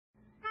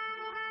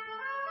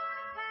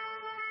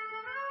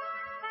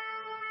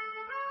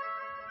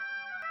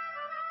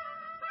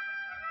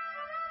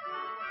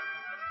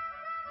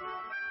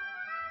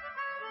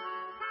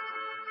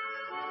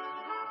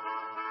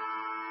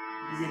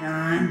Is it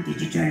on?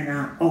 Did you turn it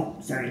on? Oh,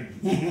 sorry.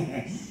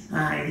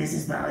 Hi, this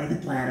is Molly the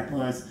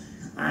Platypus.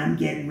 I'm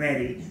getting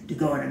ready to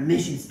go on a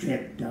mission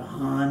trip to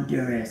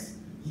Honduras.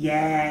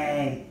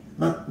 Yay!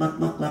 Look, look,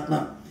 look, look,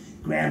 look.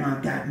 Grandma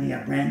got me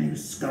a brand new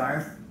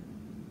scarf,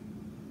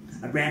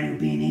 a brand new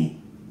beanie,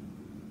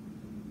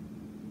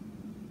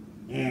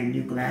 and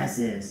new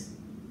glasses.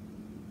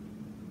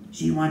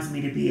 She wants me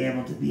to be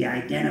able to be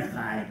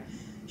identified.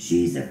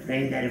 She's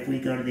afraid that if we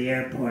go to the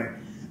airport,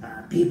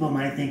 people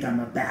might think I'm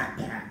a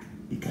backpack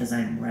because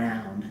I'm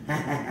round.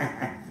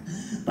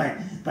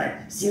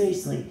 but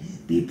seriously,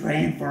 be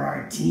praying for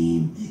our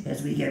team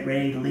as we get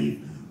ready to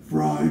leave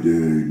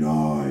Friday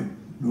night.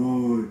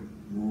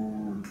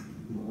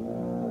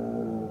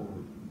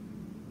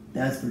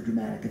 That's for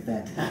dramatic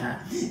effect.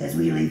 As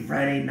we leave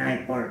Friday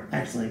night, or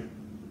actually,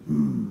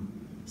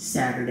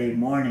 Saturday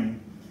morning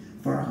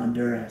for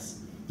Honduras.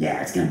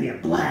 Yeah, it's gonna be a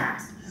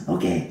blast.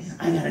 Okay,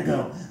 I gotta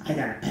go. I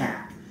gotta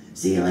pack.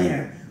 See you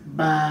later.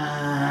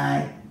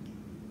 Bye.